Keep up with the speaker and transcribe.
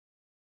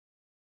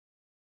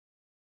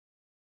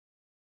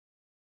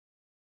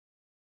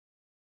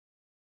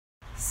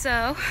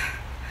So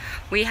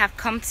we have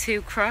come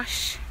to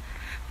crush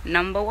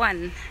number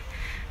 1,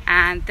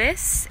 and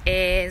this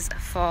is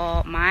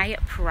for my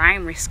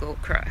primary school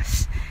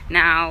crush.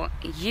 Now,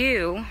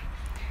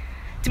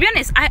 to be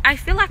honest, I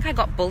feel like I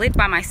got bullied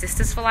by my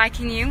sisters for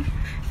liking you,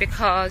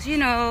 because you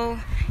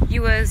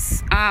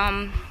was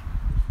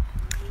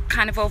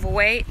kind of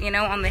overweight,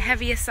 on the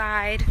heavier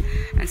side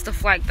and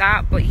stuff like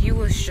that, but you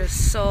was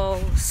just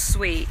so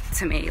sweet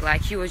to me.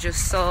 Like, you were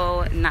just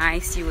so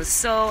nice, you was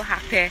so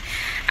happy,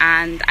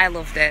 and I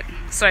loved it.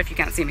 Sorry if you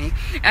can't see me.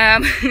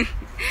 And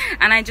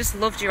I just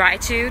loved your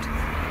attitude.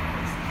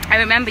 I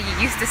remember you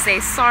used to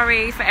say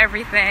sorry for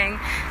everything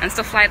and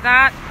stuff like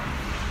that.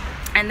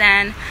 And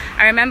then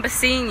I remember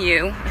seeing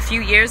you a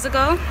few years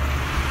ago,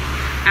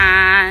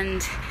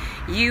 and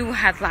you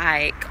had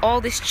like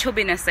all this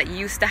chubbiness that you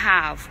used to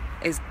have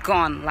is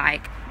gone.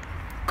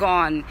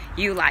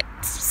 You like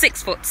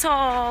 6 foot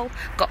tall,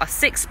 got a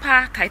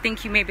 6-pack. I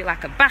think you may be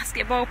like a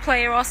basketball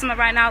player or something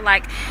right now.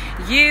 Like,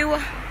 you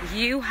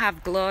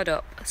have glowed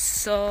up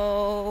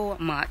so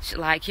much.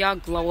 Like, your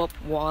glow up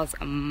was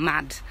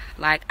mad,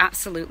 like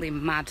absolutely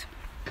mad.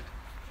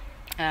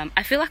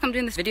 I feel like I'm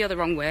doing this video the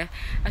wrong way.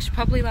 I should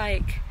probably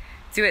like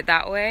do it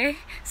that way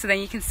so then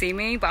you can see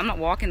me, but I'm not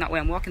walking that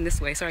way, I'm walking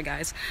this way. Sorry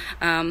guys.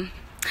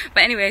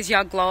 But anyways,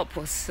 your glow up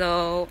was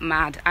so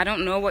mad. I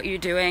don't know what you're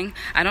doing.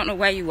 I don't know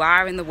where you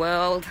are in the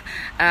world.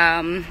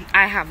 I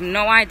have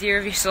no idea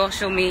of your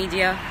social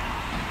media.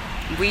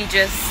 We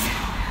just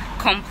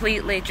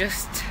completely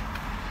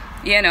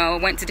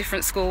went to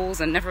different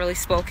schools and never really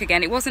spoke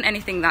again. It wasn't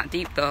anything that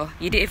deep though.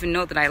 You didn't even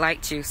know that I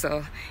liked you,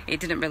 so it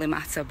didn't really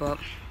matter. But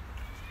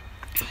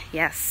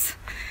yes,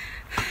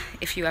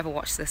 if you ever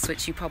watch this,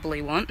 which you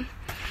probably won't,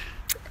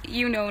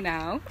 you know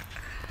now.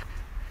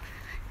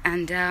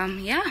 And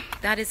yeah,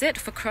 that is it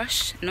for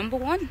crush number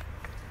 1.